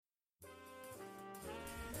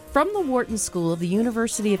From the Wharton School of the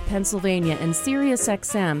University of Pennsylvania and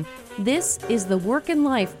SiriusXM, this is the Work and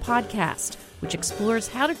Life podcast, which explores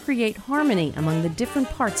how to create harmony among the different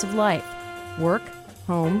parts of life: work,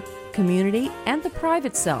 home, community, and the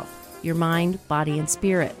private self, your mind, body, and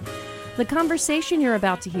spirit. The conversation you're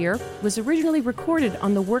about to hear was originally recorded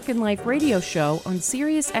on the Work and Life radio show on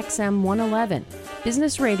SiriusXM 111,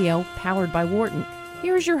 business radio powered by Wharton.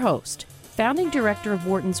 Here is your host, founding director of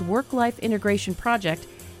Wharton's Work-Life Integration Project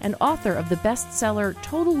and author of the bestseller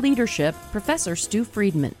Total Leadership, Professor Stu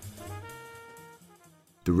Friedman.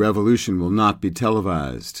 The revolution will not be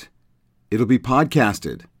televised. It'll be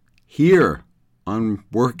podcasted here on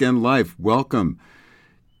Work and Life. Welcome.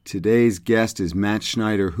 Today's guest is Matt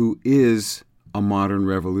Schneider, who is a modern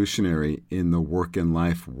revolutionary in the work and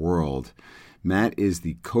life world. Matt is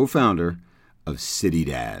the co-founder of City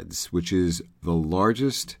Dads, which is the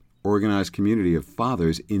largest organized community of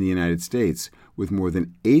fathers in the United States, with more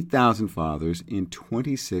than 8,000 fathers in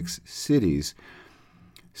 26 cities.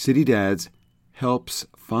 City Dads helps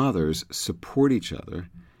fathers support each other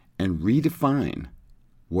and redefine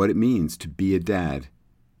what it means to be a dad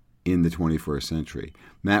in the 21st century.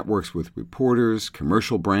 Matt works with reporters,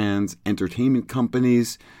 commercial brands, entertainment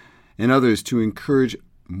companies, and others to encourage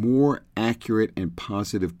more accurate and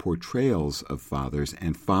positive portrayals of fathers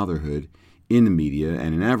and fatherhood in the media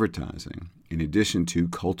and in advertising, in addition to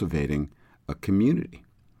cultivating a community.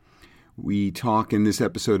 We talk in this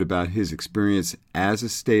episode about his experience as a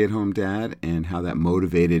stay-at-home dad and how that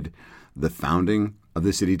motivated the founding of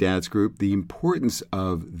the City Dads Group, the importance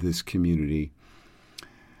of this community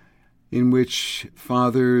in which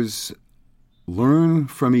fathers learn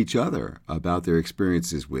from each other about their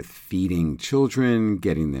experiences with feeding children,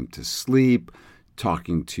 getting them to sleep,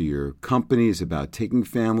 talking to your companies about taking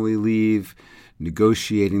family leave,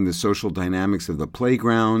 negotiating the social dynamics of the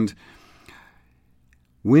playground.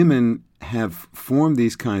 Women have formed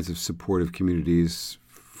these kinds of supportive communities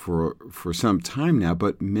for some time now,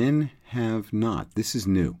 but men have not. This is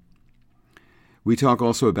new. We talk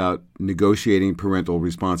also about negotiating parental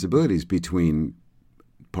responsibilities between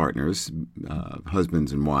partners,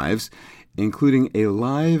 husbands and wives, including a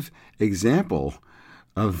live example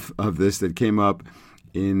of this that came up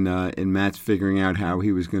in Matt's figuring out how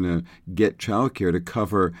he was going to get childcare to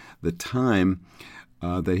cover the time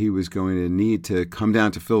that he was going to need to come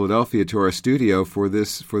down to Philadelphia to our studio for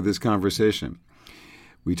this conversation.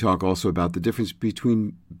 We talk also about the difference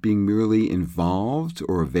between being merely involved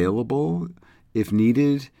or available if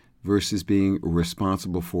needed versus being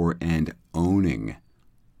responsible for and owning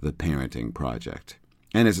the parenting project.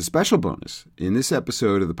 And as a special bonus, in this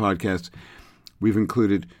episode of the podcast, we've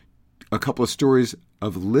included a couple of stories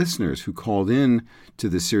of listeners who called in to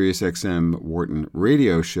the SiriusXM Wharton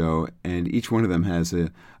radio show, and each one of them has a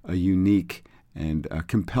unique and a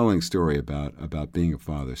compelling story about being a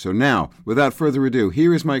father. So now, without further ado,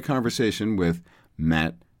 here is my conversation with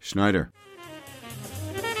Matt Schneider.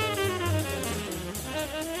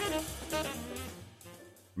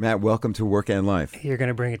 Matt, welcome to Work and Life. You're going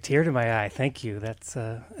to bring a tear to my eye. Thank you. That's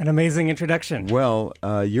an amazing introduction. Well,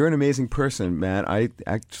 you're an amazing person, Matt. I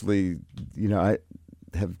actually, I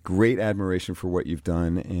have great admiration for what you've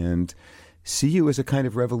done and see you as a kind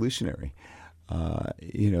of revolutionary.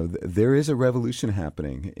 There is a revolution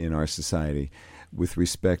happening in our society with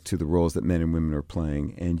respect to the roles that men and women are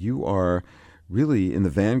playing, and you are really in the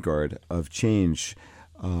vanguard of change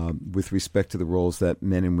with respect to the roles that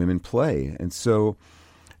men and women play. And so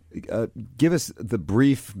give us the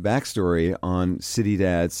brief backstory on City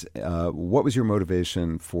Dads. What was your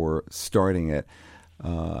motivation for starting it,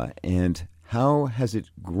 and how has it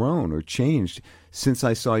grown or changed since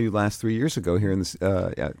I saw you last 3 years ago here in this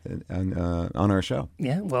on our show?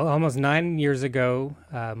 Yeah, well, almost 9 years ago,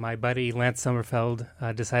 my buddy Lance Sommerfeld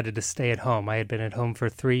decided to stay at home. I had been at home for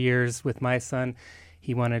 3 years with my son.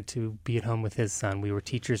 He wanted to be at home with his son. We were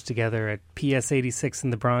teachers together at PS 86 in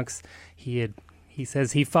the Bronx. He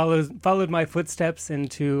says he followed my footsteps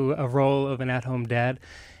into a role of an at-home dad,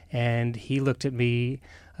 and he looked at me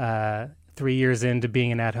 3 years into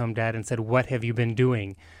being an at-home dad and said, "What have you been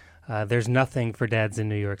doing? There's nothing for dads in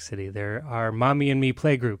New York City. There are mommy and me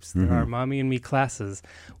playgroups. There are mommy and me classes.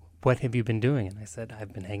 What have you been doing?" And I said,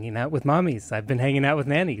 "I've been hanging out with mommies. I've been hanging out with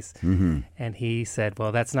nannies." And he said,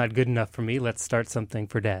 "Well, that's not good enough for me. Let's start something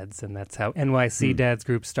for dads." And that's how NYC Dads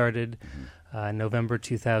Group started. November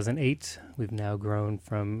 2008. We've now grown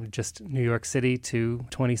from just New York City to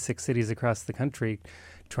 26 cities across the country,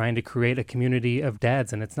 trying to create a community of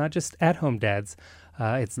dads. And it's not just at-home dads.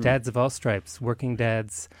 It's dads of all stripes, working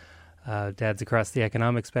dads, dads across the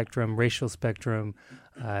economic spectrum, racial spectrum,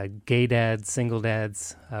 gay dads, single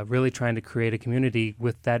dads, really trying to create a community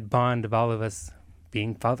with that bond of all of us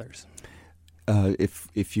being fathers.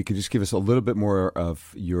 If you could just give us a little bit more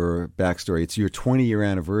of your backstory. It's your 20-year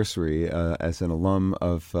anniversary as an alum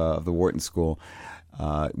of the Wharton School.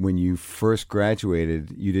 When you first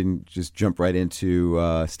graduated, you didn't just jump right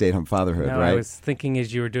into stay-at-home fatherhood, no, right? I was thinking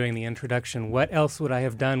as you were doing the introduction, what else would I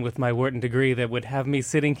have done with my Wharton degree that would have me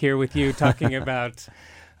sitting here with you talking about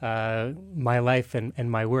my life and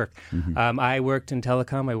my work. Mm-hmm. I worked in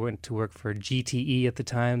telecom. I went to work for GTE at the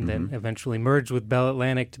time, then eventually merged with Bell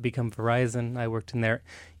Atlantic to become Verizon. I worked in their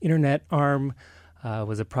internet arm,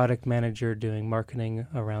 was a product manager doing marketing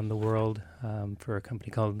around the world for a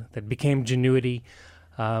company that became Genuity.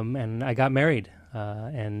 And I got married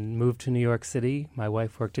and moved to New York City. My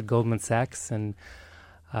wife worked at Goldman Sachs, and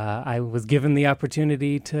I was given the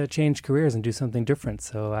opportunity to change careers and do something different.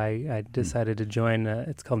 So I decided to join,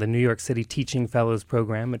 it's called the New York City Teaching Fellows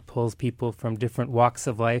Program. It pulls people from different walks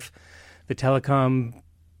of life. The telecom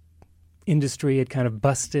industry had kind of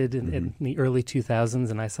busted in the early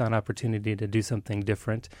 2000s, and I saw an opportunity to do something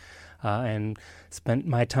different and spent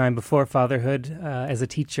my time before fatherhood as a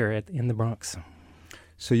teacher in the Bronx.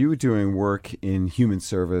 So you were doing work in human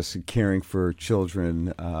service, caring for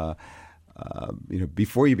children,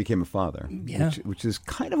 before you became a father, which is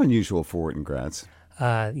kind of unusual for Wharton grads.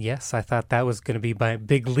 Yes, I thought that was going to be my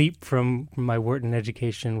big leap from my Wharton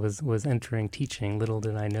education was entering teaching. Little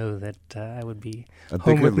did I know that I would be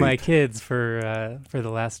home with my kids for the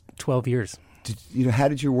last 12 years. How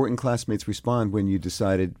did your Wharton classmates respond when you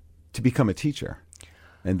decided to become a teacher?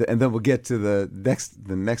 And then we'll get to the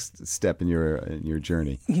next step in your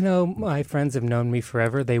journey. My friends have known me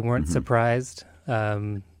forever. They weren't surprised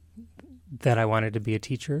that I wanted to be a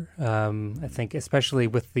teacher. I think especially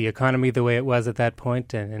with the economy the way it was at that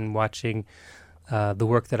point and watching the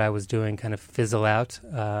work that I was doing kind of fizzle out,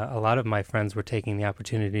 a lot of my friends were taking the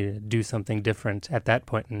opportunity to do something different at that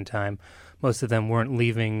point in time. Most of them weren't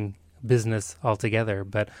leaving business altogether,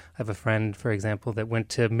 but I have a friend, for example, that went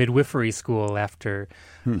to midwifery school after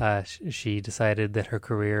she decided that her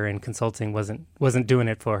career in consulting wasn't doing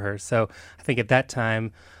it for her. So I think at that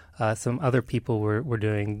time, some other people were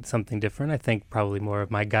doing something different. I think probably more of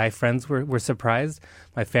my guy friends were surprised.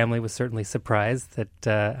 My family was certainly surprised that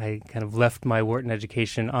I kind of left my Wharton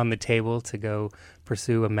education on the table to go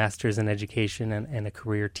pursue a master's in education and a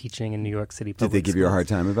career teaching in New York City public schools. Did they give you a hard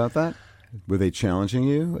time about that? Were they challenging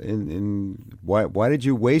you? In why did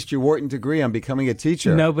you waste your Wharton degree on becoming a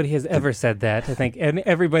teacher? Nobody has ever said that. I think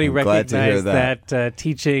everybody recognized that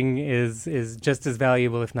teaching is just as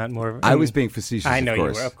valuable, if not more. I was being facetious. I know of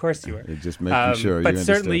course. You were. Of course you were. Just making sure. But you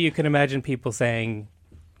certainly you can imagine people saying,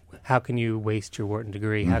 "How can you waste your Wharton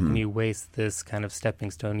degree? How can you waste this kind of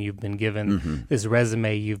stepping stone you've been given, this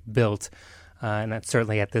resume you've built?" And that's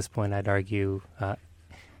certainly at this point, I'd argue.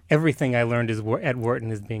 Everything I learned at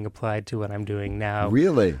Wharton is being applied to what I'm doing now.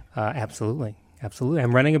 Really? Absolutely.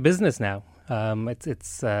 I'm running a business now.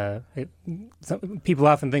 People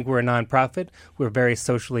often think we're a nonprofit. We're very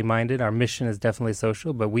socially minded. Our mission is definitely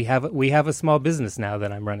social, but we have a small business now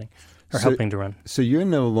that I'm running or helping to run. So you're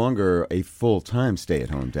no longer a full-time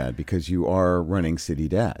stay-at-home dad because you are running City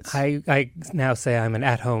Dads. I now say I'm an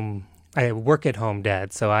at-home. I work at home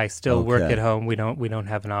dad, so I still work at home. We don't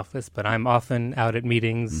have an office, but I'm often out at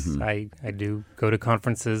meetings. I do go to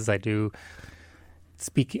conferences. I do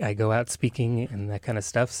speak. I go out speaking and that kind of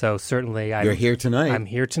stuff. So certainly, you're here tonight. I'm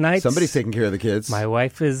here tonight. Somebody's taking care of the kids. My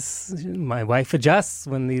wife adjusts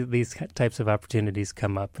when these types of opportunities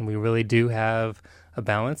come up, and we really do have a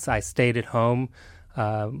balance. I stayed at home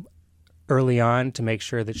early on to make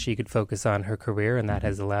sure that she could focus on her career, and that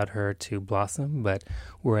has allowed her to blossom. But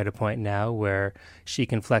we're at a point now where she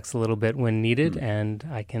can flex a little bit when needed, and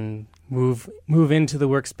I can move into the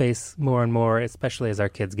workspace more and more, especially as our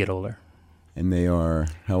kids get older. And they are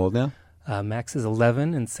how old now? Max is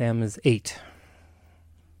 11 and Sam is 8.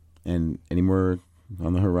 And any more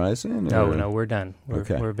on the horizon? No, we're done.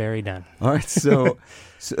 We're very done. All right, so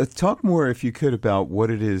talk more, if you could, about what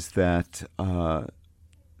it is that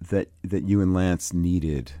you and Lance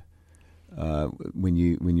needed when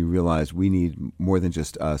you realized we need more than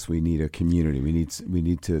just us. We need a community. We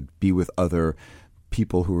need to be with other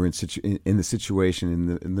people who are in the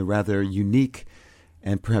situation in the rather unique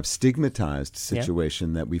and perhaps stigmatized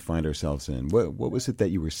situation that we find ourselves in. What was it that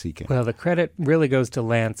you were seeking? Well, the credit really goes to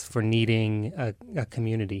Lance for needing a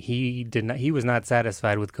community. He was not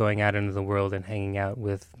satisfied with going out into the world and hanging out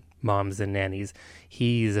with moms and nannies.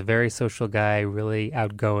 He's a very social guy, really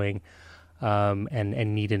outgoing,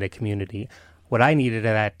 and needed a community. What I needed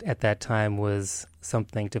at that time was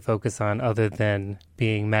something to focus on other than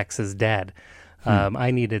being Max's dad.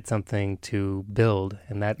 I needed something to build,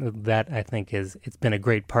 and that I think it's been a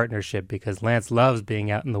great partnership, because Lance loves being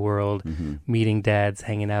out in the world, meeting dads,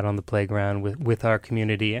 hanging out on the playground with our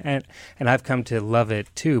community, and I've come to love it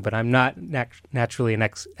too. But I'm not naturally an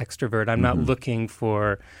extrovert. I'm not looking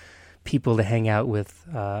for people to hang out with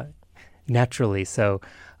naturally. So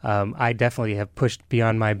I definitely have pushed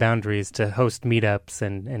beyond my boundaries to host meetups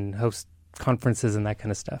and host conferences and that kind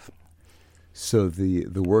of stuff. So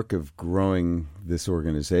the work of growing this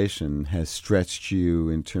organization has stretched you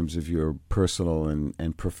in terms of your personal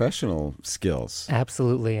and professional skills.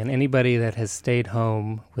 Absolutely. And anybody that has stayed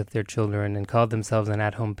home with their children and called themselves an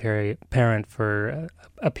at-home parent for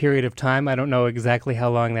a period of time, I don't know exactly how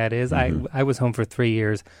long that is. I was home for 3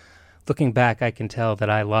 years. Looking back, I can tell that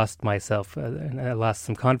I lost myself. And I lost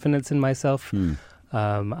some confidence in myself.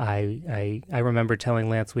 I remember telling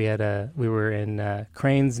Lance we were in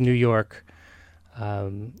Cranes, New York,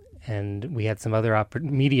 and we had some other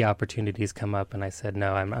media opportunities come up, and I said,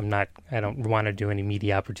 no, I'm not. I don't want to do any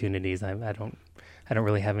media opportunities. I don't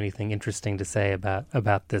really have anything interesting to say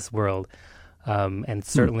about this world. And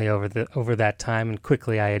certainly over that time, and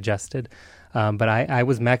quickly I adjusted. But I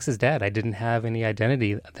was Max's dad. I didn't have any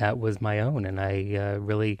identity that was my own, and I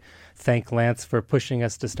really thank Lance for pushing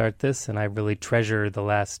us to start this, and I really treasure the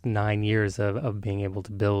last 9 years of being able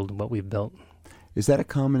to build what we've built. Is that a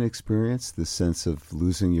common experience, the sense of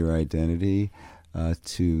losing your identity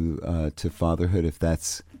to fatherhood, if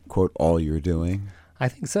that's, quote, all you're doing? I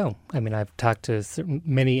think so. I mean, I've talked to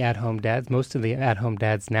many at-home dads. Most of the at-home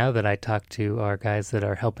dads now that I talk to are guys that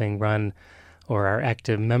are helping run or are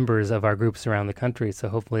active members of our groups around the country. So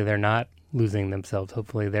hopefully they're not losing themselves.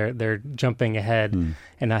 Hopefully they're jumping ahead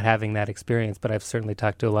and not having that experience. But I've certainly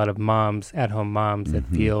talked to a lot of moms, at-home moms, that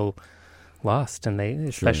feel lost, and they,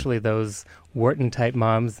 especially those Wharton-type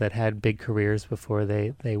moms that had big careers before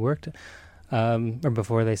they worked, or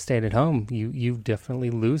before they stayed at home. You definitely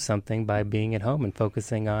lose something by being at home, and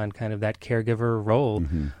focusing on kind of that caregiver role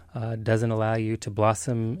doesn't allow you to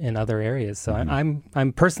blossom in other areas. So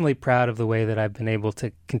I'm personally proud of the way that I've been able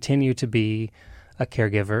to continue to be a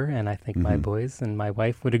caregiver, and I think my boys and my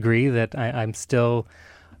wife would agree that I'm still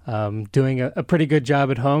doing a pretty good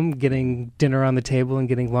job at home, getting dinner on the table and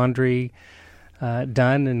getting laundry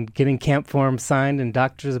done and getting camp forms signed and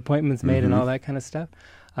doctor's appointments made and all that kind of stuff.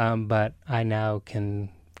 But I now can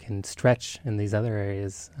stretch in these other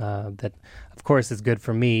areas that, of course, is good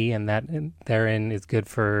for me, and that therein is good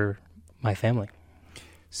for my family.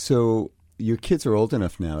 So your kids are old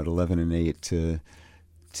enough now at 11 and 8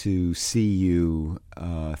 to see you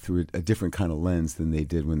through a different kind of lens than they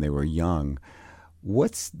did when they were young.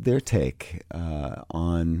 What's their take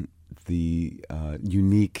on the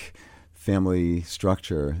unique family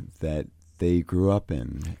structure that they grew up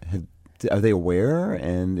in? Are they aware?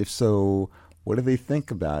 And if so, what do they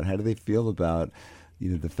think about? How do they feel about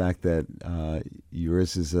the fact that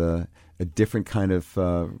yours is a different kind of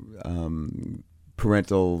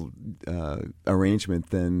parental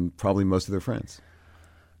arrangement than probably most of their friends?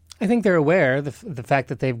 I think they're aware. The fact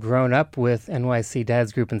that they've grown up with NYC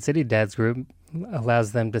Dads Group and City Dads Group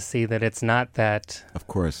allows them to see that it's not that, of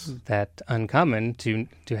course, that uncommon to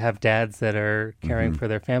have dads that are caring for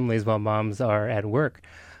their families while moms are at work.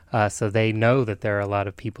 So they know that there are a lot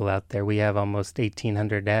of people out there. We have almost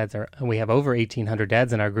 1,800 dads, or we have over 1,800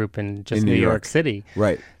 dads in our group in just New York City.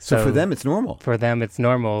 Right. So for them, it's normal. For them, it's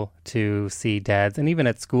normal to see dads. And even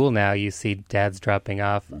at school now, you see dads dropping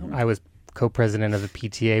off. I was co-president of the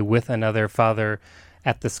PTA with another father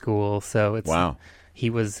at the school. So it's wow. He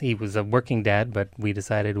was a working dad, but we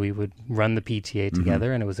decided we would run the PTA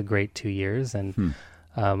together, and it was a great 2 years and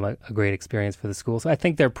a great experience for the school. So I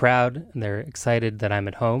think they're proud. They're excited that I'm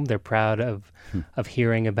at home. They're proud of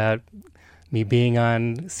hearing about me being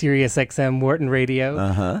on Sirius XM Wharton Radio.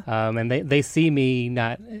 And they see me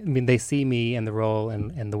they see me and the role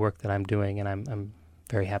and the work that I'm doing, and I'm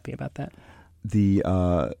very happy about that.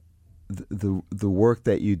 The work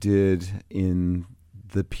that you did in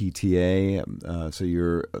the PTA, so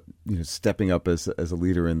you're stepping up as a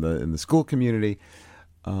leader in the school community,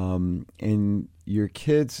 and your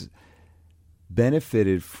kids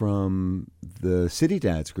benefited from the City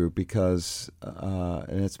Dads Group because,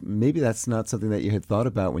 and maybe that's not something that you had thought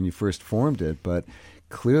about when you first formed it, but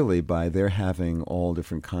clearly by their having all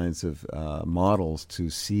different kinds of models to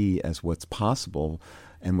see as what's possible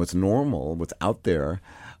and what's normal, what's out there,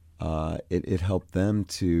 it helped them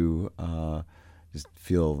to just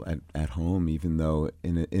feel at home, even though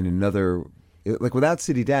in another, like without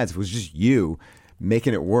City Dads, it was just you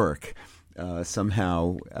making it work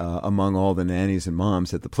somehow among all the nannies and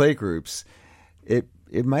moms at the playgroups.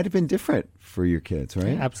 it might have been different for your kids,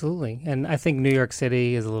 right? Absolutely. And I think New York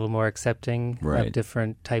City is a little more accepting of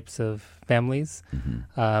different types of families.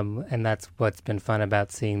 And that's what's been fun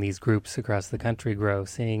about seeing these groups across the country grow,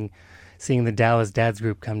 seeing the Dallas Dads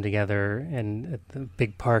Group come together and at the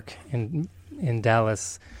big park in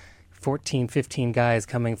Dallas, 14, 15 guys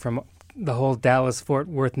coming from the whole Dallas-Fort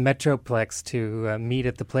Worth metroplex to meet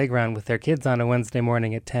at the playground with their kids on a Wednesday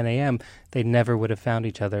morning at 10 a.m. They never would have found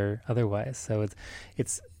each other otherwise. So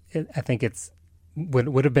I think it's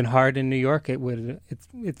would have been hard in New York.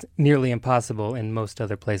 It's nearly impossible in most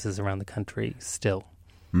other places around the country still.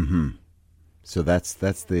 Mm-hmm. So that's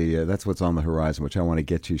what's on the horizon, which I want to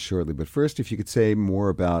get to shortly. But first, if you could say more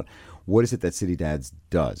about what is it that City Dads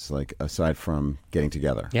does, like aside from getting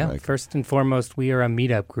together? Yeah, first and foremost, we are a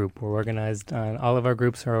meetup group. We're organized on, all of our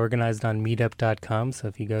groups are organized on meetup.com. So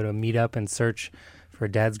if you go to Meetup and search for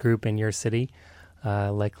a Dads group in your city,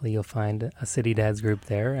 likely you'll find a City Dads group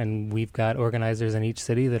there. And we've got organizers in each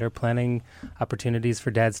city that are planning opportunities for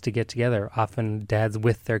dads to get together, often dads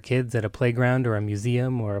with their kids at a playground or a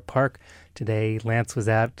museum or a park. Today, Lance was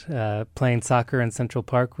out playing soccer in Central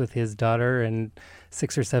Park with his daughter and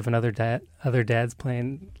 6 or 7 other dads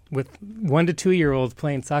playing with 1 to 2 year olds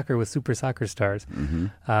playing soccer with super soccer stars.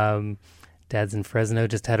 Mm-hmm. Dads in Fresno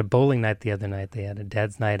just had a bowling night the other night. They had a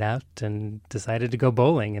dad's night out and decided to go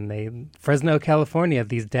bowling. And Fresno, California,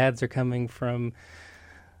 these dads are coming from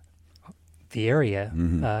the area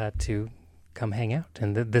to come hang out.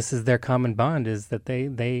 And this is their common bond, is that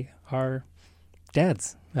they are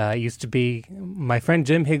dads. It used to be, my friend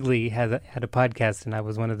Jim Higley had a podcast, and I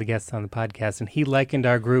was one of the guests on the podcast, and he likened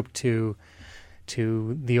our group to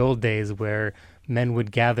the old days where men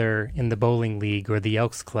would gather in the bowling league or the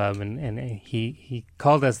Elks Club, and he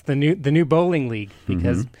called us the new bowling league,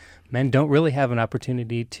 because men don't really have an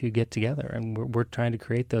opportunity to get together, and we're trying to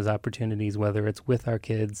create those opportunities, whether it's with our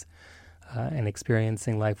kids and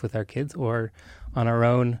experiencing life with our kids, or on our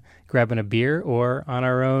own grabbing a beer, or on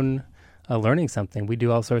our own learning something. We do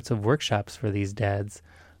all sorts of workshops for these dads.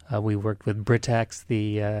 We worked with Britax,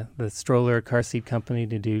 the stroller car seat company,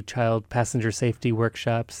 to do child passenger safety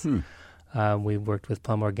workshops. We worked with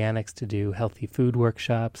Plum Organics to do healthy food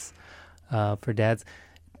workshops for dads.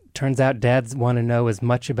 Turns out dads want to know as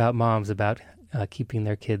much about moms, about keeping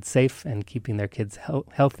their kids safe and keeping their kids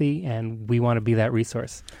healthy, and we want to be that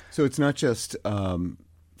resource. So it's not just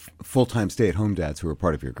full-time stay-at-home dads who are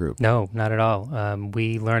part of your group? No, not at all.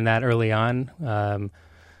 We learned that early on. I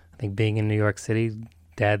think being in New York City,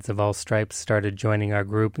 dads of all stripes started joining our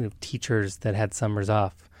group. Teachers that had summers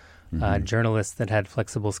off, journalists that had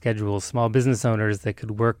flexible schedules, small business owners that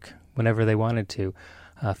could work whenever they wanted to,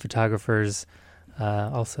 photographers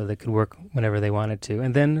also that could work whenever they wanted to,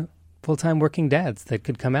 and then full-time working dads that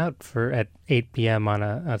could come out at 8 p.m. on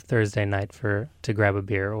a Thursday night to grab a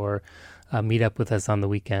beer, or meet up with us on the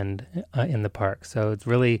weekend in the park. So it's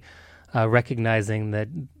really recognizing that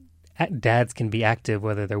dads can be active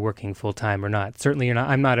whether they're working full-time or not. Certainly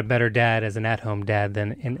I'm not a better dad as an at-home dad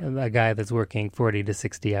than a guy that's working 40 to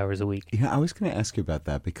 60 hours a week. Yeah, I was going to ask you about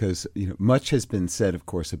that, because much has been said, of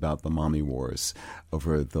course, about the mommy wars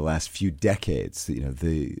over the last few decades.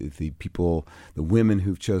 The people, the women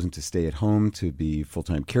who've chosen to stay at home to be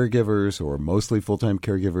full-time caregivers, or mostly full-time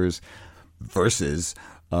caregivers, versus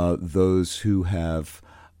those who have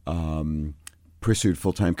pursued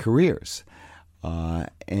full-time careers.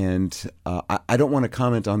 And I don't want to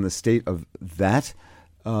comment on the state of that,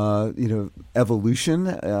 evolution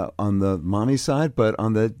on the mommy side, but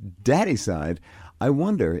on the daddy side, I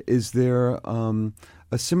wonder, is there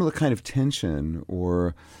a similar kind of tension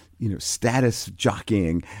or, status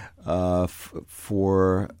jockeying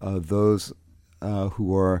for those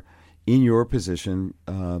who are in your position,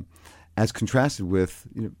 as contrasted with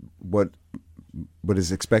what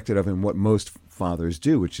is expected of and what most fathers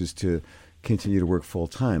do, which is to continue to work full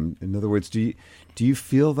time? In other words, do you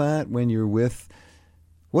feel that when you're with?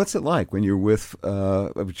 What's it like when you're with?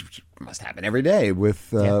 Which must happen every day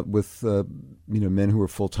with men who are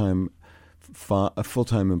full time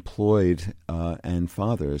employed and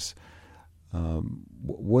fathers.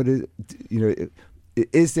 What is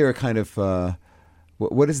is there a kind of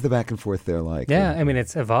what is the back and forth there like? Yeah, I mean,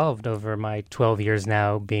 it's evolved over my 12 years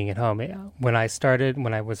now being at home. When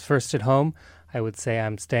I was first at home, I would say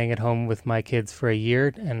I'm staying at home with my kids for a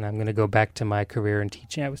year, and I'm going to go back to my career in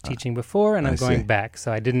teaching. I was teaching before, and I'm going back.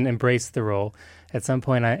 So I didn't embrace the role. At some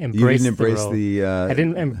point, I embraced the role. I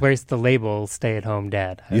didn't embrace the label stay-at-home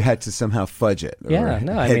dad. You had to somehow fudge it. Yeah,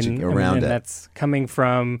 no, hedging around it. That's coming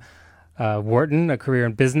from Wharton, a career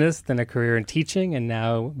in business, then a career in teaching, and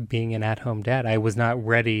now being an at-home dad. I was not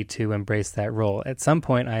ready to embrace that role. At some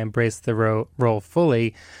point, I embraced the role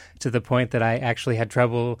fully, to the point that I actually had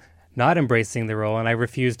trouble not embracing the role, and I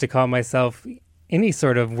refused to call myself any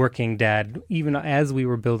sort of working dad. Even as we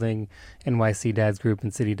were building NYC Dads Group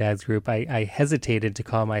and City Dads Group, I hesitated to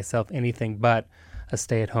call myself anything but a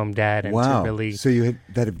stay-at-home dad. And wow! To really, so you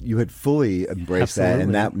had fully embraced that,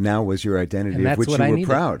 and that now was your identity, of which you were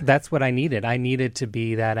proud. That's what I needed. I needed to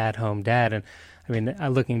be that at-home dad, and I mean,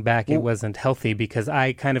 looking back, it wasn't healthy, because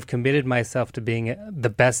I kind of committed myself to being the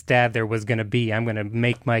best dad there was going to be. I'm going to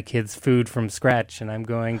make my kids food from scratch, and I'm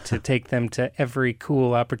going to take them to every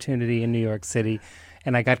cool opportunity in New York City,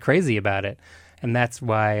 and I got crazy about it. And that's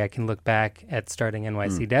why I can look back at starting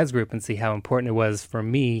NYC Dads Group and see how important it was for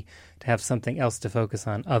me to have something else to focus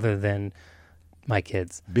on other than my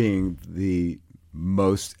kids. Being the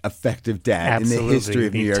most effective dad Absolutely. in the history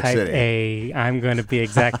of New York Type City. A, I'm going to be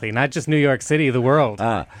exactly, not just New York City, the world.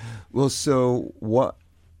 Well, so what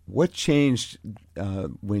changed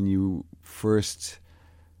when you first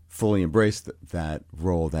fully embraced that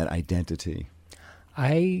role, that identity?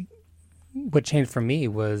 What changed for me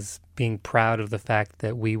was being proud of the fact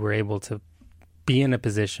that we were able to be in a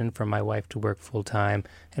position for my wife to work full time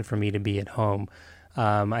and for me to be at home.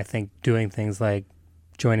 I think doing things like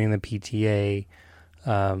joining the PTA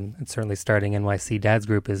and certainly starting NYC Dads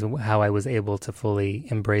Group is how I was able to fully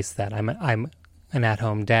embrace that. I'm an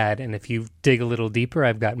at-home dad, and if you dig a little deeper,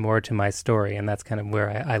 I've got more to my story, and that's kind of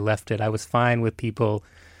where I left it. I was fine with people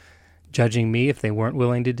judging me if they weren't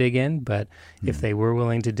willing to dig in, but if they were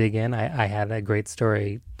willing to dig in, I had a great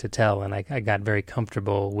story to tell, and I got very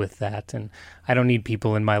comfortable with that. And I don't need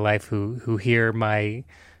people in my life who hear my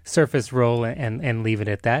surface role and leave it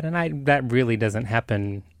at that, and that really doesn't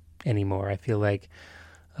happen anymore. I feel like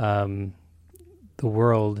the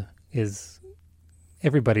world is,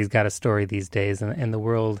 everybody's got a story these days, and the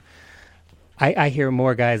world, I hear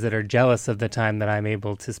more guys that are jealous of the time that I'm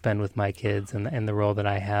able to spend with my kids and the role that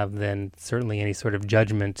I have than certainly any sort of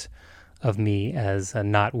judgment of me as a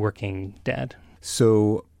not working dad.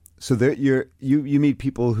 So there you meet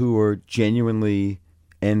people who are genuinely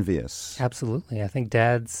envious. Absolutely. I think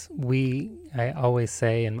dads, I always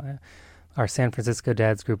say, and our San Francisco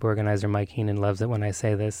Dads Group organizer Mike Heenan loves it when I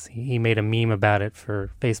say this. He made a meme about it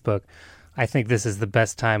for Facebook. I think this is the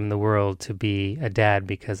best time in the world to be a dad,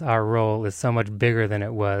 because our role is so much bigger than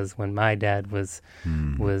it was when my dad was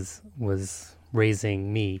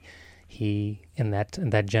raising me. He in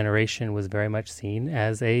that generation was very much seen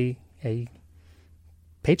as a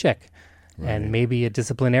paycheck, right, and maybe a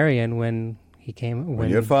disciplinarian when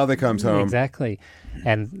your father comes home. Exactly.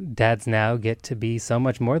 And dads now get to be so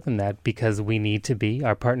much more than that, because we need to be,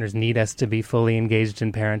 our partners need us to be fully engaged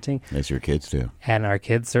in parenting. As your kids do. And our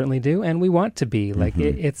kids certainly do, and we want to be. Like,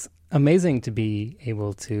 it's amazing to be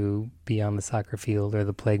able to be on the soccer field or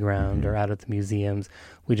the playground or out at the museums.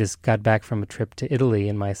 We just got back from a trip to Italy,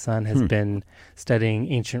 and my son has been studying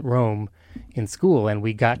ancient Rome in school, and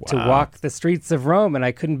we got to walk the streets of Rome, and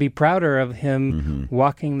I couldn't be prouder of him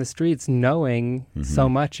walking the streets, knowing so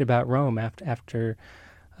much about Rome after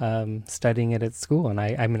studying it at school. And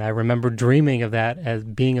I mean, I remember dreaming of that as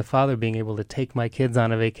being a father, being able to take my kids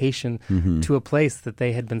on a vacation to a place that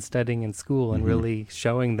they had been studying in school, and really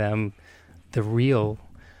showing them the real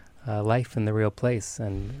life in the real place,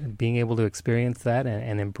 and being able to experience that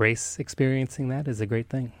and embrace experiencing that is a great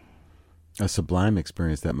thing. A sublime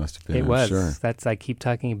experience that must have been. It was. Sure. I keep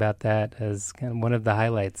talking about that as kind of one of the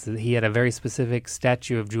highlights. He had a very specific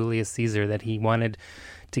statue of Julius Caesar that he wanted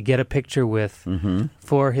to get a picture with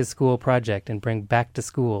for his school project and bring back to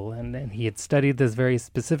school. And he had studied this very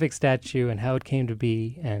specific statue and how it came to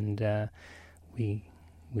be, and we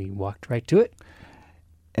walked right to it.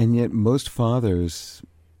 And yet most fathers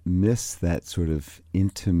miss that sort of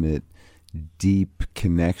intimate, deep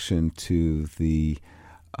connection to the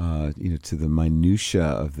to the minutia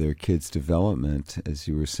of their kids' development, as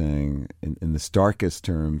you were saying, in the starkest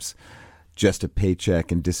terms, just a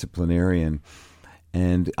paycheck and disciplinarian.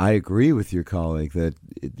 And I agree with your colleague that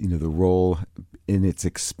the role in its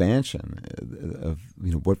expansion of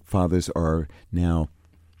what fathers are now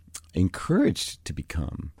encouraged to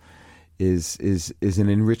become is an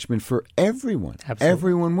enrichment for everyone. Absolutely.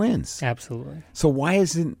 Everyone wins. Absolutely. So why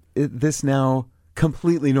isn't this now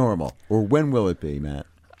completely normal, or when will it be, Matt?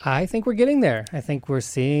 I think we're getting there. I think we're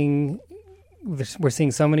seeing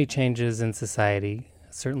so many changes in society.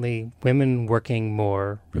 Certainly, women working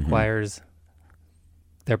more requires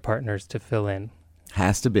their partners to fill in.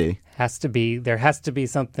 Has to be. There has to be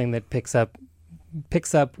something that picks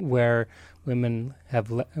up where women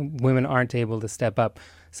aren't able to step up.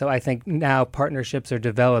 So I think now partnerships are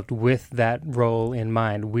developed with that role in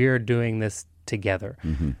mind. We're doing this together.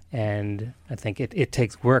 And I think it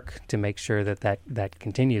takes work to make sure that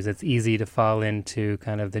continues. It's easy to fall into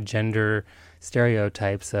kind of the gender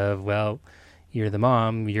stereotypes of, well, you're the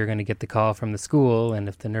mom, you're going to get the call from the school, and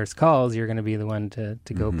if the nurse calls, you're going to be the one to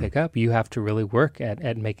go pick up. You have to really work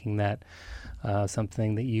at making that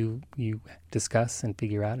something that you discuss and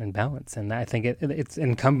figure out and balance. And I think it's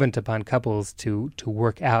incumbent upon couples to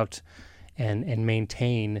work out and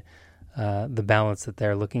maintain the balance that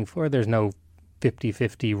they're looking for. There's no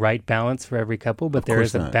 50-50 right balance for every couple, but there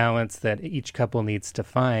is a balance that each couple needs to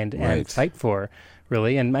find and fight for,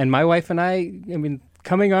 really. And my wife and I mean,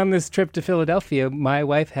 coming on this trip to Philadelphia, my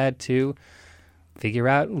wife had to figure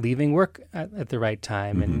out leaving work at the right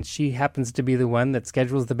time. And she happens to be the one that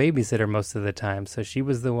schedules the babysitter most of the time. So she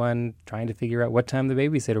was the one trying to figure out what time the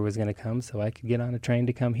babysitter was going to come so I could get on a train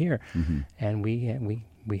to come here. And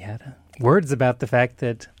we had words about the fact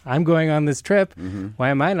that I'm going on this trip. Why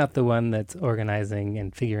am I not the one that's organizing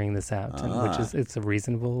and figuring this out? And it's a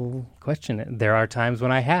reasonable question. There are times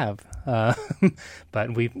when I have. But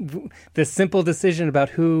this simple decision about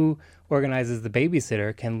who organizes the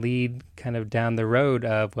babysitter can lead kind of down the road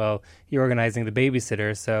of, well, you're organizing the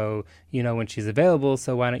babysitter, so you know when she's available,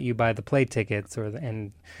 so why don't you buy the play tickets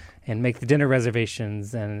and make the dinner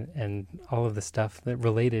reservations and all of the stuff that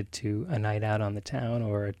related to a night out on the town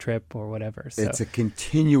or a trip or whatever. So it's a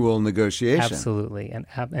continual negotiation. Absolutely. And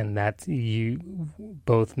that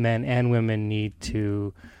both men and women need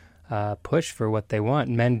to push for what they want.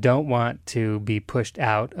 Men don't want to be pushed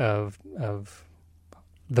out of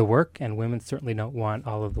the work, and women certainly don't want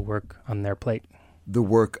all of the work on their plate. The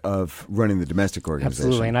work of running the domestic organization.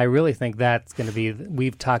 Absolutely. And I really think that's going to be,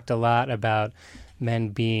 we've talked a lot about men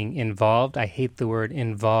being involved. I hate the word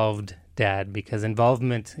involved dad, because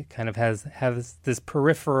involvement kind of has this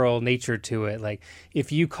peripheral nature to it. Like,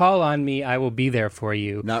 if you call on me, I will be there for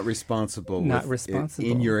you. Not responsible.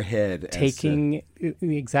 In your head. Taking,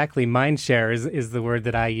 exactly, mind share is the word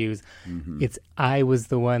that I use. It's, I was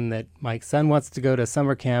the one that, my son wants to go to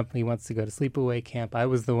summer camp, he wants to go to sleepaway camp. I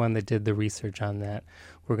was the one that did the research on that.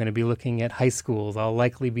 We're going to be looking at high schools. I'll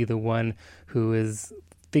likely be the one who is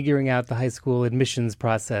figuring out the high school admissions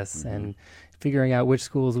process and figuring out which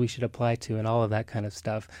schools we should apply to and all of that kind of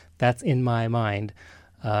stuff. That's in my mind.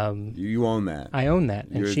 You own that. I own that,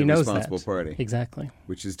 and You're she the knows responsible that. Party. Exactly.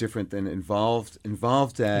 Which is different than involved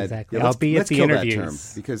dad. Exactly. Yeah, I'll be at the kill interviews. That term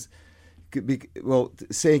because, well,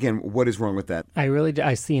 say again, what is wrong with that?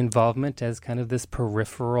 I see involvement as kind of this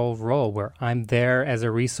peripheral role where I'm there as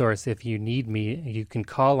a resource. If you need me, you can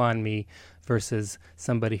call on me, versus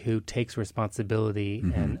somebody who takes responsibility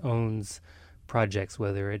and owns projects,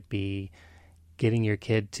 whether it be getting your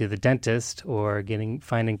kid to the dentist or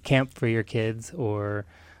finding camp for your kids or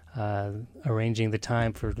arranging the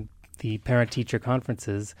time for the parent-teacher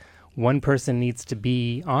conferences. One person needs to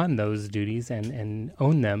be on those duties and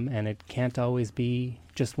own them, and it can't always be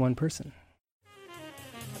just one person.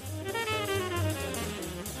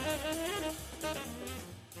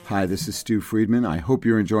 Hi, this is Stu Friedman. I hope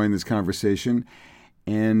you're enjoying this conversation,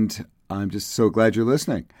 and I'm just so glad you're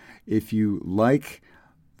listening. If you like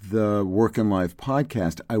the Work and Life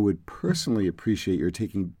podcast, I would personally appreciate your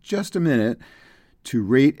taking just a minute to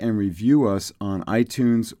rate and review us on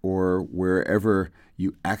iTunes or wherever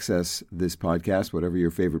you access this podcast, whatever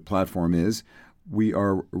your favorite platform is. We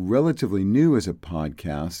are relatively new as a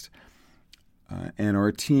podcast, and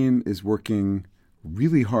our team is working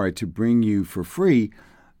really hard to bring you for free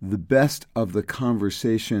the best of the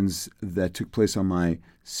conversations that took place on my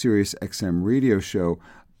SiriusXM radio show,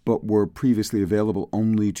 but were previously available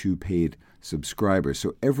only to paid subscribers.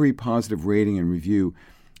 So every positive rating and review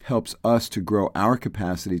helps us to grow our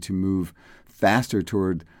capacity to move faster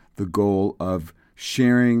toward the goal of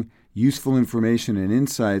sharing useful information and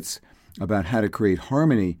insights about how to create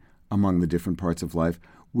harmony among the different parts of life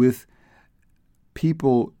with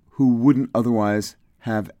people who wouldn't otherwise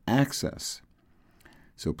have access.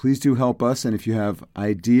 So please do help us, and if you have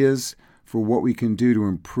ideas for what we can do to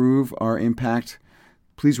improve our impact,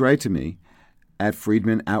 please write to me at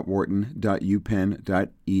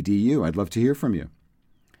friedman@wharton.upenn.edu. I'd love to hear from you.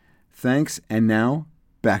 Thanks, and now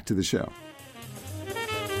back to the show.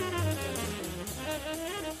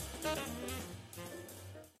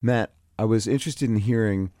 Matt, I was interested in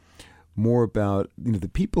hearing more about the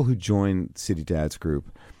people who join City Dads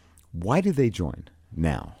Group. Why do they join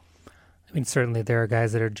now? I mean, certainly there are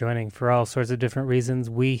guys that are joining for all sorts of different reasons.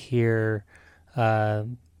 We hear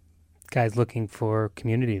guys looking for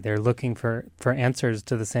community. They're looking for answers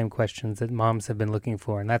to the same questions that moms have been looking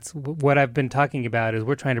for. And that's what I've been talking about, is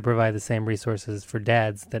we're trying to provide the same resources for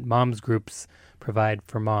dads that moms groups provide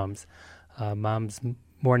for moms. Moms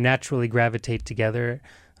more naturally gravitate together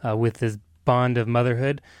with this bond of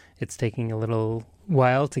motherhood. It's taking a little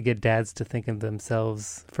while to get dads to think of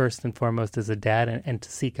themselves first and foremost as a dad and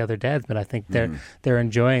to seek other dads. But I think they're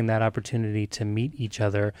enjoying that opportunity to meet each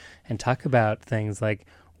other and talk about things like,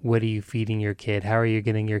 what are you feeding your kid? How are you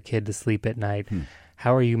getting your kid to sleep at night?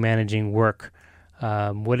 How are you managing work?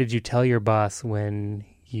 What did you tell your boss when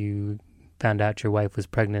you found out your wife was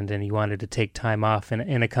pregnant and you wanted to take time off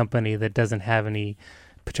in a company that doesn't have any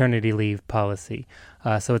paternity leave policy?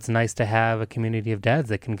 So it's nice to have a community of dads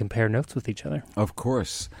that can compare notes with each other. Of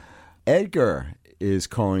course. Edgar is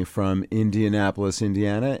calling from Indianapolis,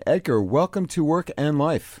 Indiana. Edgar, welcome to Work and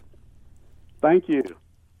Life. Thank you.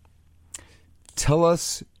 Tell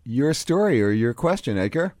us your story or your question,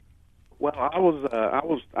 Edgar. Well,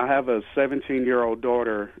 I have a 17-year-old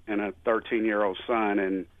daughter and a 13-year-old son,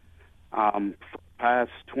 and for the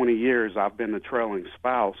past 20 years, I've been the trailing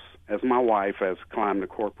spouse as my wife has climbed the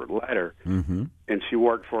corporate ladder, and she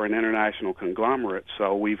worked for an international conglomerate,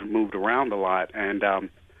 so we've moved around a lot. And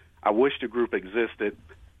I wish the group existed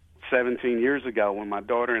 17 years ago when my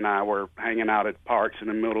daughter and I were hanging out at parks in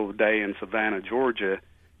the middle of the day in Savannah, Georgia,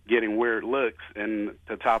 getting weird looks. And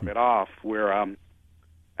to top it off, we're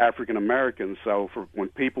African Americans, so for when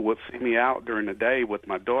people would see me out during the day with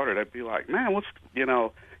my daughter, they'd be like, "Man,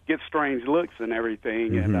 get strange looks and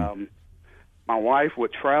everything." And my wife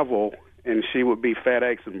would travel, and she would be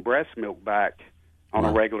FedExing breast milk back on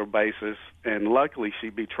a regular basis. And luckily,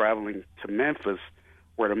 she'd be traveling to Memphis,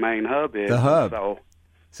 where the main hub is. The hub.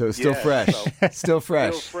 So it's still fresh. Still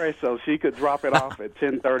fresh. Still fresh, so she could drop it off at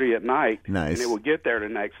 10:30 at night. Nice. And it would get there the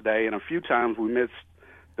next day. And a few times we missed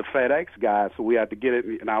the FedEx guy, so we had to get it,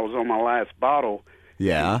 and I was on my last bottle.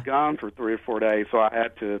 Yeah. He was gone for 3 or 4 days, so I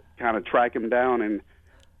had to kind of track him down, and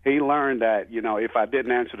he learned that, if I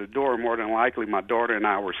didn't answer the door, more than likely my daughter and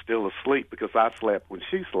I were still asleep because I slept when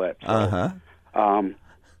she slept. So, and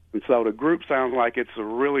so the group sounds like it's a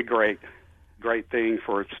really great thing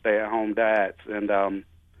for stay-at-home dads. And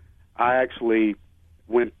I actually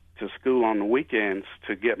went to school on the weekends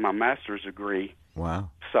to get my master's degree. Wow.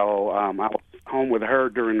 So I was home with her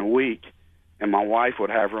during the week, and my wife would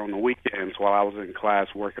have her on the weekends while I was in class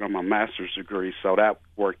working on my master's degree. So that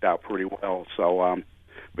worked out pretty well. So,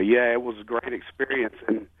 but yeah, it was a great experience.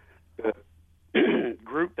 And the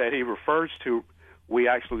group that he refers to, we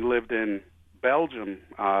actually lived in Belgium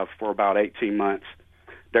for about 18 months.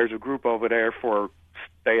 There's a group over there for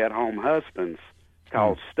stay-at-home husbands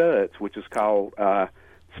called Studs, which is called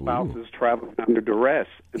Spouses Traveling Under Duress.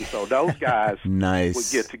 And so those guys nice. would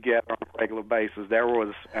get together on a regular basis. There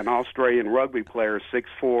was an Australian rugby player,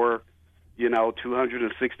 6'4",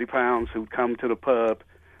 260 pounds, who'd come to the pub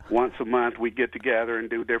once a month. We'd get together and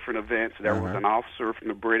do different events. There was an officer from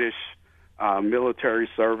the British military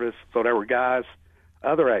service. So there were guys,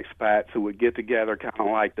 other expats, who would get together kind of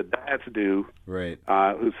like the dads do, right?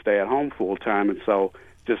 Who stay at home full time. And so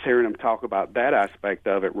just hearing them talk about that aspect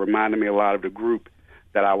of it reminded me a lot of the group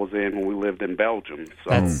that I was in when we lived in Belgium.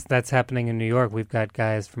 So that's happening in New York. We've got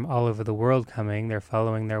guys from all over the world coming. They're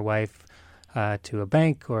following their wife to a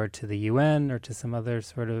bank or to the UN or to some other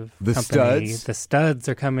sort of company. Studs? The Studs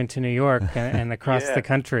are coming to New York and across the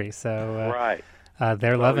country. So right.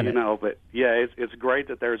 They're loving it. But yeah, it's great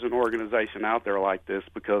that there's an organization out there like this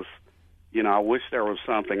because, I wish there was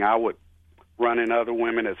something. I would run in other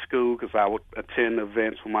women at school because I would attend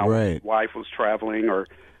events when my wife was traveling or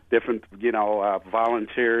different,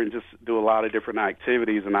 volunteer and just do a lot of different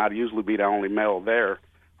activities. And I'd usually be the only male there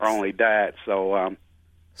or only dad. So,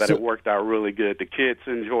 but it worked out really good. The kids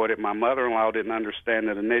enjoyed it. My mother-in-law didn't understand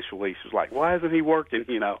it initially. She was like, "Why isn't he working?"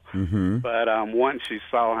 But once she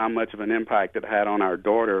saw how much of an impact it had on our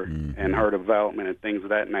daughter and her development and things of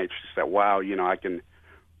that nature, she said, "Wow, I can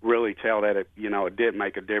really tell that it did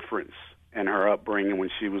make a difference in her upbringing when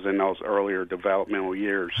she was in those earlier developmental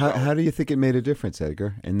years." How do you think it made a difference,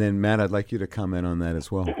 Edgar? And then, Matt, I'd like you to comment on that as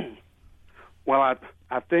well. Well,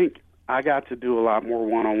 I think I got to do a lot more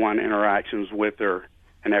one-on-one interactions with her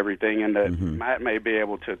and everything, and Matt may be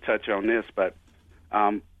able to touch on this, but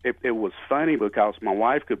it was funny because my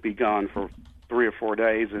wife could be gone for 3 or 4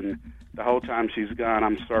 days, and the whole time she's gone,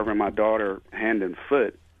 I'm serving my daughter hand and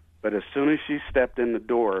foot. But as soon as she stepped in the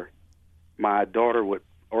door, my daughter would,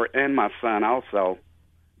 and my son also,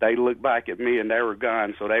 they looked back at me and they were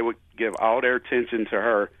gone, so they would give all their attention to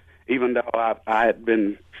her, even though I had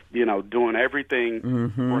been, doing everything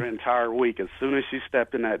for an entire week. As soon as she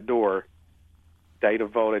stepped in that door, they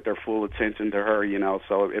devoted their full attention to her,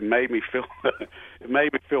 so it made me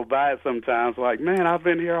feel bad sometimes, like, man, I've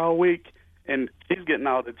been here all week and she's getting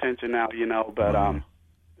all the attention now, but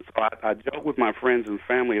so I joke with my friends and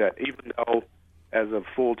family that even though as a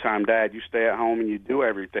full-time dad you stay at home and you do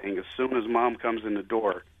everything, as soon as mom comes in the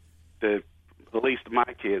door, at least my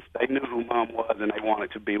kids, they knew who mom was and they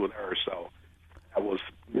wanted to be with her, so that was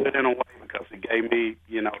good in a way because it gave me,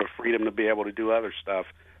 the freedom to be able to do other stuff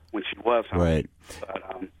when she was home. Right. But,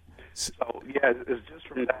 so, yeah, it's just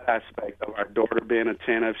from that aspect of our daughter being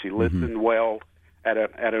attentive. She listened well at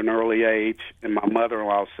an early age, and my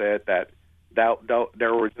mother-in-law said that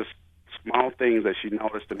there were just small things that she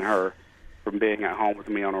noticed in her from being at home with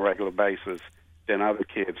me on a regular basis than other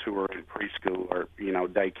kids who were in preschool or,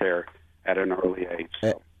 daycare at an early age.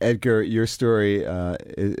 So. Edgar, your story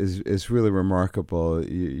is really remarkable.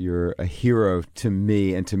 You're a hero to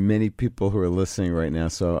me and to many people who are listening right now,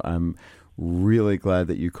 so I'm really glad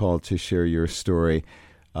that you called to share your story.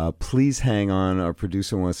 Please hang on. Our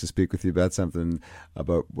producer wants to speak with you about something.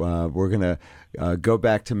 We're going to go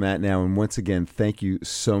back to Matt now, and once again, thank you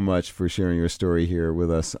so much for sharing your story here with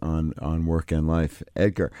us on Work and Life.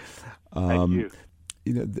 Edgar, thank you.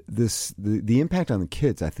 The impact on the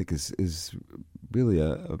kids, I think, is really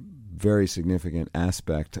a very significant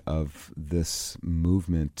aspect of this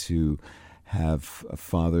movement to have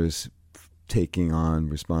fathers taking on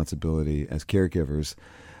responsibility as caregivers,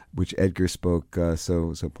 which Edgar spoke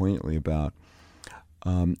so poignantly about.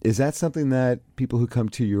 Is that something that people who come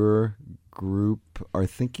to your group are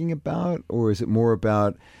thinking about, or is it more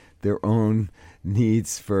about their own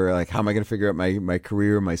needs for, like, how am I going to figure out my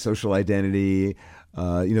career, my social identity,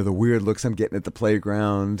 the weird looks I'm getting at the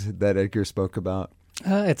playground that Edgar spoke about?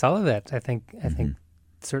 It's all of that. I think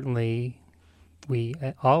certainly we,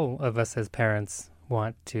 all of us as parents,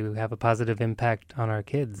 want to have a positive impact on our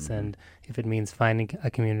kids, and if it means finding a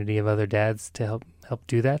community of other dads to help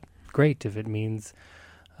do that, great. If it means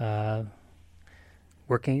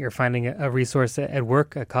working or finding a resource at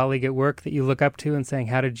work, a colleague at work that you look up to and saying,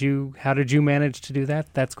 how did you manage to do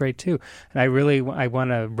that? That's great too. And I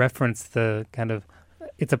want to reference the kind of,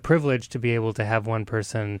 it's a privilege to be able to have one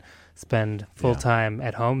person spend full time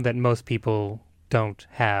at home that most people don't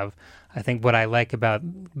have. I think what I like about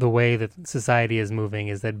the way that society is moving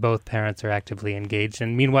is that both parents are actively engaged.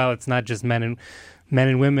 And meanwhile, it's not just men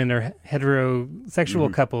and women or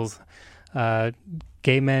heterosexual couples.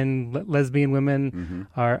 Gay men, lesbian women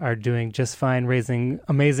are doing just fine, raising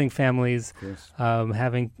amazing families,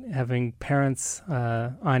 having parents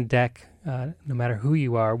on deck, no matter who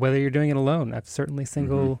you are, whether you're doing it alone. Certainly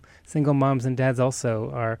single moms and dads also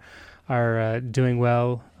are doing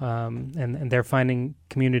well, and they're finding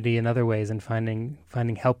community in other ways and finding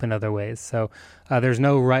help in other ways. So there's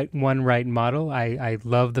no right model. I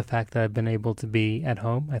love the fact that I've been able to be at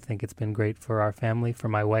home. I think it's been great for our family, for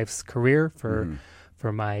my wife's career,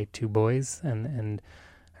 for my two boys, and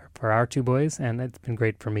for our two boys, and it's been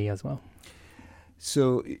great for me as well.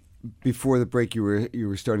 So before the break, you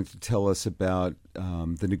were starting to tell us about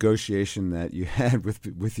the negotiation that you had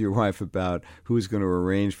with your wife about who was going to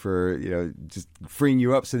arrange for, just freeing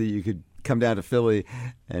you up so that you could come down to Philly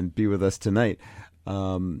and be with us tonight.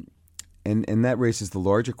 And that raises the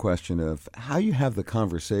larger question of how you have the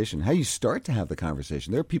conversation, how you start to have the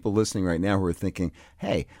conversation. There are people listening right now who are thinking,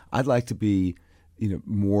 hey, I'd like to be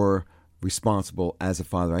more responsible as a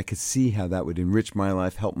father. I could see how that would enrich my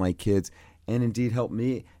life, help my kids, and indeed help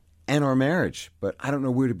me and our marriage. But I don't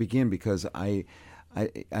know where to begin because I've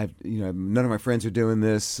none of my friends are doing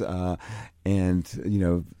this, and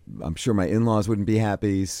I'm sure my in-laws wouldn't be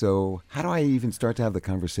happy. So how do I even start to have the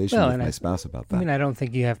conversation with my spouse about that? I mean, I don't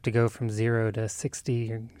think you have to go from 0 to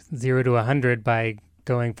 60 or 0 to 100 by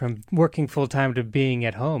going from working full time to being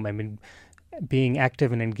at home. I mean, being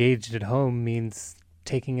active and engaged at home means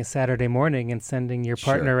taking a Saturday morning and sending your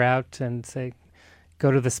partner out and say,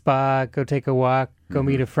 go to the spa, go take a walk, go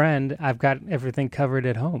meet a friend. I've got everything covered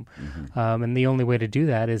at home. And the only way to do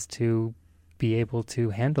that is to be able to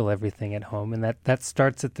handle everything at home. And that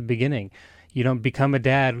starts at the beginning. You don't become a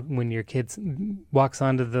dad when your kid walks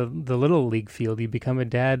onto the little league field. You become a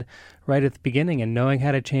dad right at the beginning, and knowing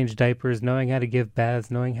how to change diapers, knowing how to give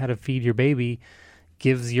baths, knowing how to feed your baby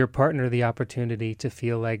gives your partner the opportunity to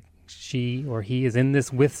feel like she or he is in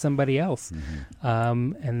this with somebody else.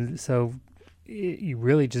 And so you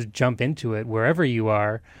really just jump into it wherever you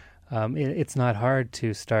are. It's not hard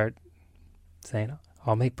to start saying,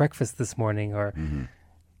 I'll make breakfast this morning, or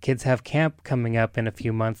kids have camp coming up in a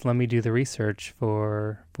few months. Let me do the research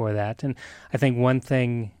for that. And I think one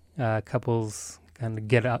thing couples kind of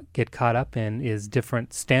get caught up in is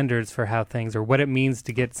different standards for how things, or what it means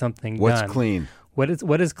to get something done. What's clean? what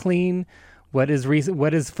is clean, what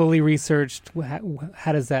is fully researched,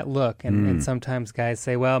 how does that look? And sometimes guys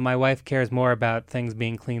say, well, my wife cares more about things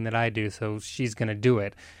being clean than I do, so she's going to do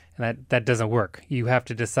it. And that doesn't work. You have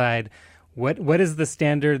to decide what is the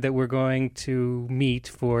standard that we're going to meet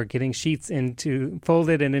for getting sheets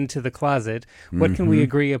folded and into the closet. What can we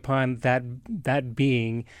agree upon that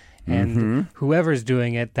being? And whoever's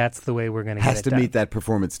doing it, that's the way we're going to get it has to done. meet that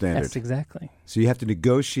performance standard. That's exactly. So you have to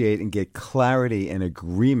negotiate and get clarity and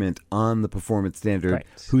agreement on the performance standard. Right.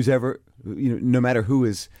 Who's ever, no matter who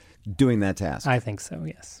is doing that task. I think so.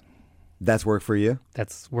 Yes. That's work for you?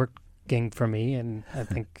 That's working for me, and I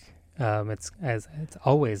think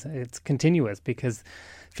it's continuous because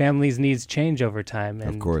families' needs change over time.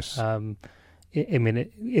 And, of course.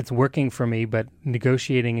 It's working for me, but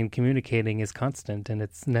negotiating and communicating is constant, and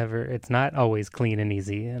it's not always clean and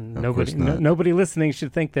easy. And nobody listening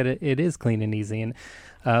should think that it is clean and easy. And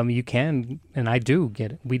you can, and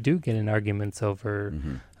we do get in arguments over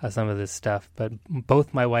some of this stuff. But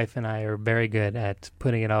both my wife and I are very good at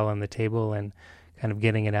putting it all on the table and kind of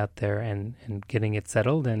getting it out there and getting it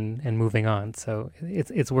settled and moving on. So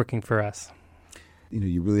it's working for us.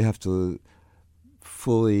 You really have to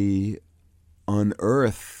fully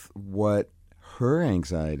unearth what her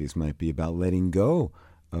anxieties might be about letting go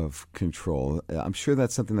of control. I'm sure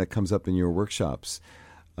that's something that comes up in your workshops.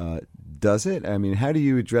 Does it? I mean, how do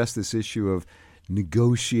you address this issue of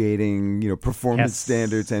negotiating, performance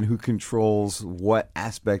standards and who controls what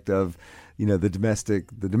aspect of, the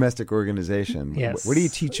domestic organization? Yes. What do you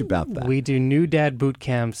teach about that? We do new dad boot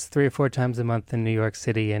camps 3 or 4 times a month in New York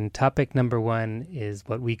City, and topic number 1 is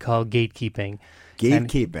what we call gatekeeping.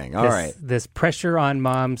 Gatekeeping. All right. This pressure on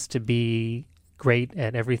moms to be great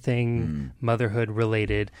at everything motherhood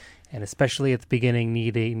related, and especially at the beginning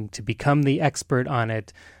needing to become the expert on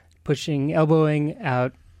it, elbowing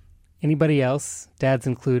out anybody else, dads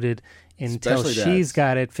included, until she's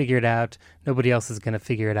got it figured out. Nobody else is going to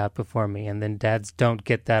figure it out before me. And then dads don't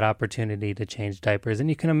get that opportunity to change diapers. And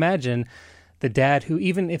you can imagine the dad who,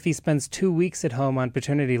 even if he spends 2 weeks at home on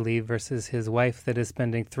paternity leave versus his wife that is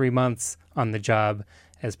spending 3 months on the job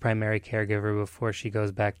as primary caregiver before she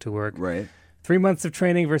goes back to work. Right. 3 months of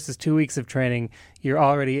training versus 2 weeks of training, you're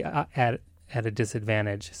already at a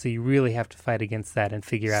disadvantage. So you really have to fight against that and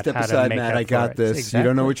figure out how to make Step aside, Matt. I got this. Exactly. You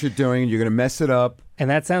don't know what you're doing. You're going to mess it up. And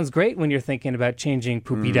that sounds great when you're thinking about changing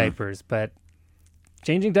poopy diapers, but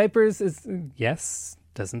changing diapers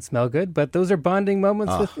doesn't smell good, but those are bonding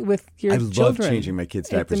moments with your children. I love changing my kids'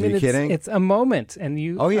 diapers. Are you kidding? It's a moment, and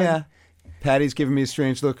you. Oh yeah, Patty's giving me a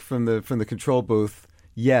strange look from the control booth.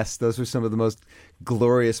 Yes, those were some of the most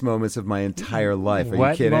glorious moments of my entire life. Are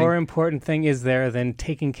you kidding? What more important thing is there than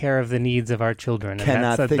taking care of the needs of our children? And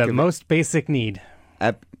Cannot that's think the of most basic need.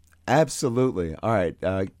 Absolutely. All right.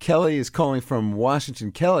 Kelly is calling from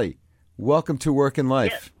Washington. Kelly, welcome to Work and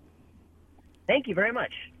Life. Yes. Thank you very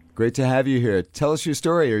much. Great to have you here. Tell us your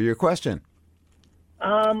story or your question.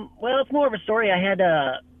 Well, it's more of a story. I had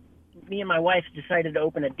me and my wife decided to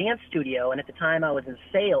open a dance studio, and at the time I was in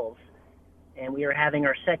sales, and we were having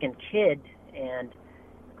our second kid, and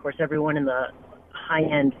of course everyone in the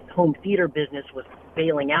high-end home theater business was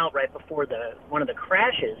bailing out right before one of the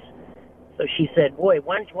crashes. So she said, "Boy,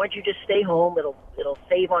 why don't you just stay home? It'll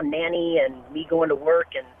save on nanny and me going to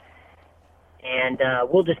work, and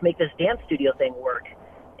we'll just make this dance studio thing work."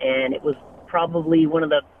 And it was probably one of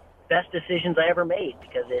the best decisions I ever made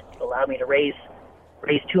because it allowed me to raise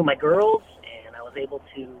 2 of my girls, and I was able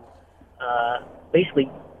to basically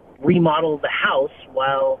remodel the house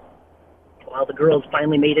while the girls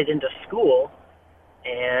finally made it into school,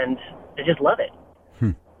 and I just love it.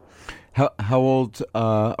 How old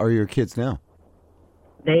are your kids now?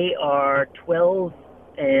 They are 12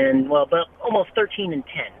 and, but almost 13 and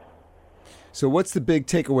 10. So what's the big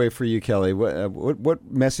takeaway for you, Kelly?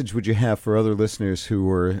 What message would you have for other listeners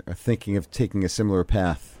who are thinking of taking a similar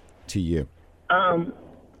path to you?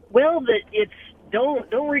 Well,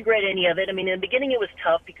 don't regret any of it. I mean, in the beginning it was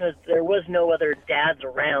tough because there was no other dads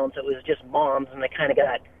around, so it was just moms, and I kind of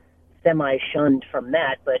got semi-shunned from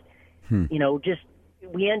that. But,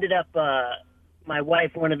 we ended up, my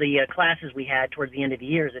wife, one of the classes we had towards the end of the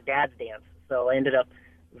year is a dad's dance. So I ended up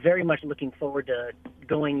very much looking forward to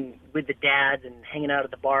going with the dads and hanging out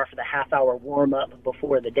at the bar for the half-hour warm-up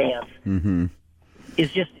before the dance. Mm-hmm.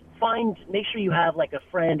 Is just make sure you have like a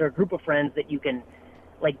friend or a group of friends that you can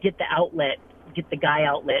like get the guy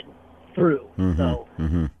outlet through. Mm-hmm. So,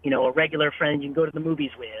 a regular friend you can go to the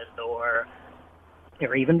movies with, or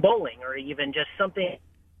even bowling, or even just something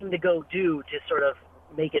to go do to sort of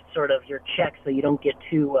make it sort of your check so you don't get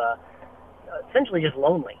too essentially just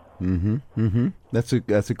lonely.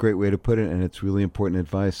 That's a great way to put it, and it's really important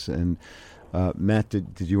advice. And Matt,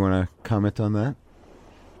 did you want to comment on that?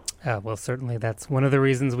 Well, certainly that's one of the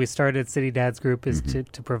reasons we started City Dads Group is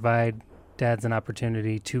to provide dads an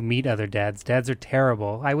opportunity to meet other dads. Dads are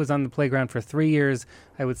terrible. I was on the playground for 3 years.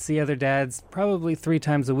 I would see other dads probably 3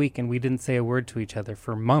 times a week, and we didn't say a word to each other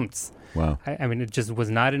for months. Wow. I mean, it just was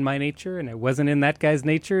not in my nature, and it wasn't in that guy's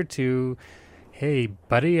nature to, hey,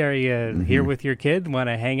 buddy, are you here with your kid? Want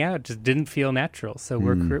to hang out? It just didn't feel natural. So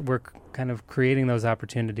we're kind of creating those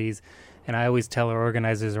opportunities. And I always tell our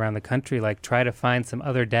organizers around the country, like, try to find some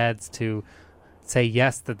other dads to say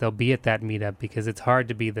yes, that they'll be at that meetup, because it's hard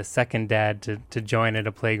to be the second dad to join at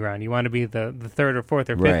a playground. You want to be the third or fourth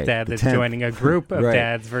or fifth dad that's 10th. Joining a group of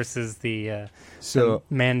dads versus the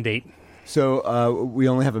mandate. So we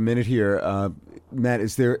only have a minute here. Matt,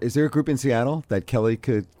 is there a group in Seattle that Kelly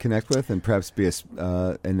could connect with and perhaps be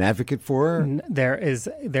an advocate for? There is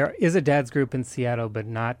a dads group in Seattle, but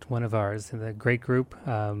not one of ours. It's a great group.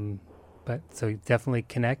 But so definitely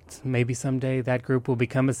connect. Maybe someday that group will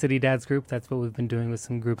become a City Dads group. That's what we've been doing with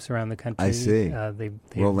some groups around the country. I see. They've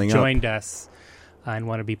joined us and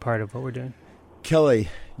want to be part of what we're doing. Kelly,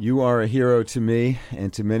 you are a hero to me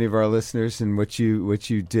and to many of our listeners in what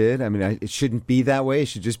you did. I mean, it shouldn't be that way. It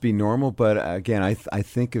should just be normal. But again, I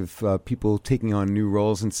think of people taking on new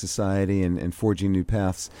roles in society and forging new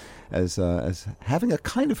paths as having a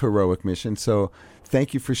kind of heroic mission. So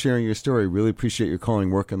thank you for sharing your story. Really appreciate your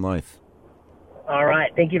calling Work and Life. All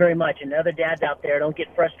right. Thank you very much. And other dads out there, don't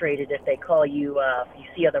get frustrated if they call you, if you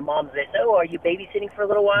see other moms, they say, oh, are you babysitting for a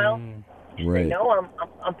little while? Right. Say, no,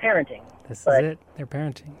 I'm parenting. This is it. They're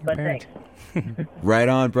parenting. Thanks. Right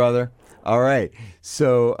on, brother. All right.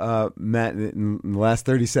 So, Matt, in the last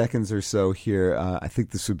 30 seconds or so here, I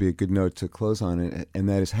think this would be a good note to close on it, and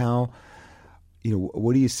that is how,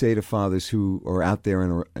 what do you say to fathers who are out there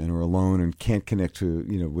and are alone and can't connect to,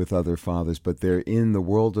 with other fathers, but they're in the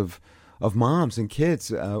world of moms and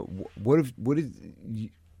kids? What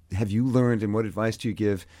have you learned, and what advice do you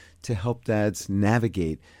give to help dads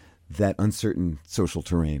navigate that uncertain social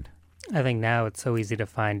terrain? I think now it's so easy to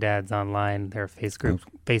find dads online. There are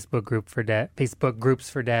Facebook groups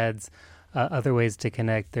for dads, other ways to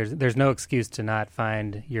connect. There's no excuse to not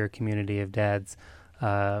find your community of dads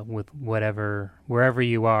with wherever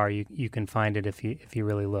you are. You can find it if you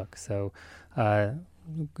really look. So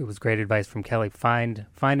it was great advice from Kelly. Find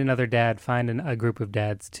another dad, find a group of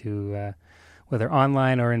dads to whether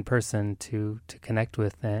online or in person to connect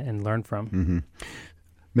with and learn from. Mm-hmm.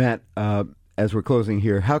 Matt, as we're closing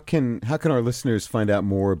here, how can our listeners find out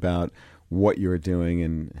more about what you're doing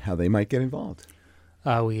and how they might get involved?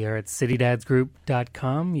 We are at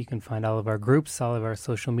citydadsgroup.com. You can find all of our groups, all of our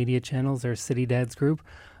social media channels are City Dads Group.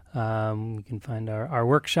 You can find our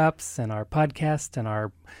workshops and our podcast and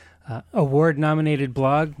our award-nominated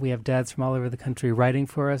blog. We have dads from all over the country writing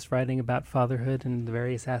for us, writing about fatherhood and the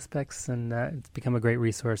various aspects, and it's become a great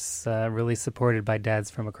resource, really supported by dads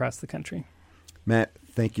from across the country. Matt,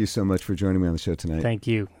 thank you so much for joining me on the show tonight. Thank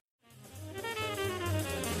you.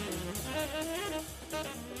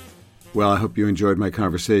 Well, I hope you enjoyed my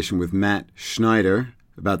conversation with Matt Schneider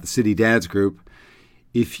about the City Dads Group.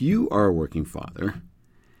 If you are a working father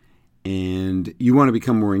and you want to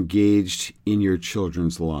become more engaged in your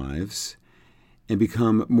children's lives and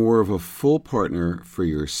become more of a full partner for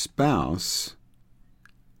your spouse,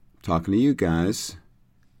 I'm talking to you guys,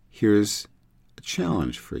 here's a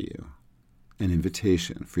challenge for you, an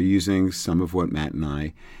invitation for using some of what Matt and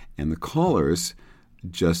I and the callers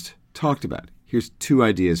just talked about. Here's 2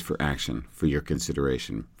 ideas for action for your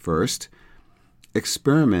consideration. First,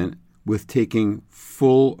 experiment with taking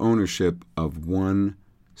full ownership of one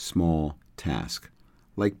small task,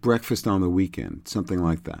 like breakfast on the weekend, something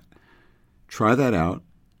like that. Try that out.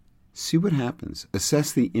 See what happens.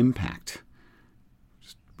 Assess the impact.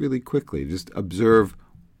 Just really quickly, just observe,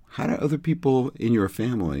 how do other people in your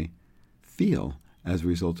family feel as a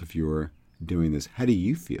result of your doing this? How do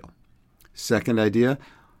you feel? Second idea,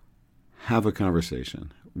 have a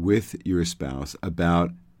conversation with your spouse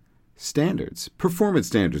about standards, performance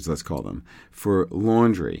standards, let's call them, for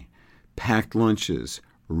laundry, packed lunches,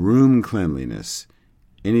 room cleanliness,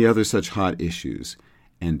 any other such hot issues,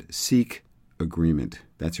 and seek agreement.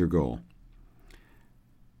 That's your goal.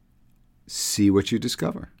 See what you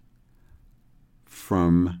discover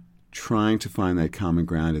from trying to find that common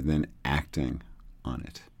ground and then acting on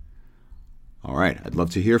it. All right, I'd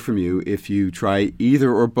love to hear from you. If you try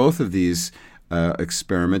either or both of these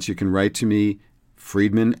experiments, you can write to me,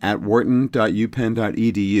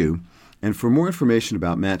 friedman@wharton.upenn.edu. And for more information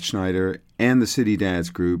about Matt Schneider and the City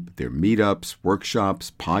Dads Group, their meetups,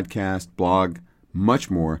 workshops, podcast, blog, much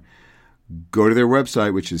more, go to their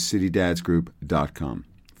website, which is citydadsgroup.com.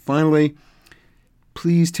 Finally,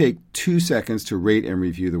 please take 2 seconds to rate and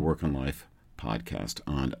review the Work and Life podcast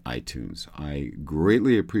on iTunes. I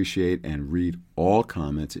greatly appreciate and read all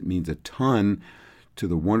comments. It means a ton to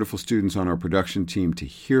the wonderful students on our production team to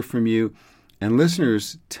hear from you. And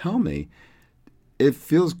listeners, tell me, it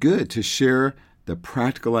feels good to share the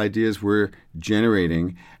practical ideas we're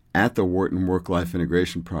generating at the Wharton Work-Life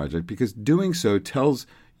Integration Project, because doing so tells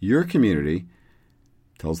your community,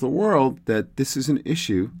 tells the world that this is an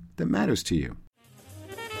issue that matters to you.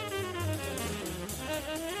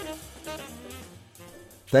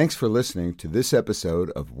 Thanks for listening to this episode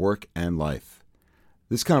of Work and Life.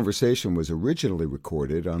 This conversation was originally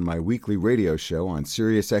recorded on my weekly radio show on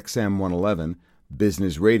Sirius XM 111,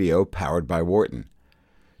 Business Radio, powered by Wharton.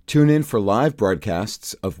 Tune in for live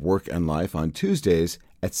broadcasts of Work and Life on Tuesdays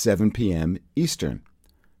at 7 p.m. Eastern.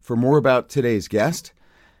 For more about today's guest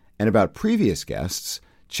and about previous guests,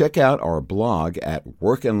 check out our blog at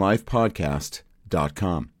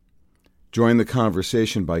workandlifepodcast.com. Join the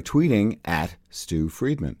conversation by tweeting at Stu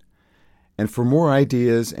Friedman. And for more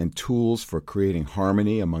ideas and tools for creating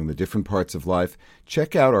harmony among the different parts of life,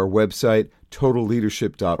 check out our website,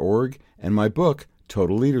 totalleadership.org, and my book,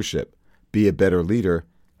 Total Leadership. Be a better leader,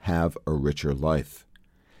 have a richer life.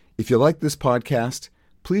 If you like this podcast,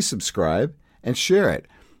 please subscribe and share it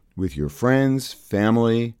with your friends,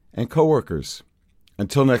 family, and coworkers.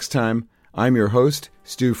 Until next time, I'm your host,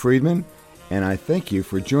 Stu Friedman, and I thank you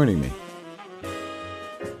for joining me.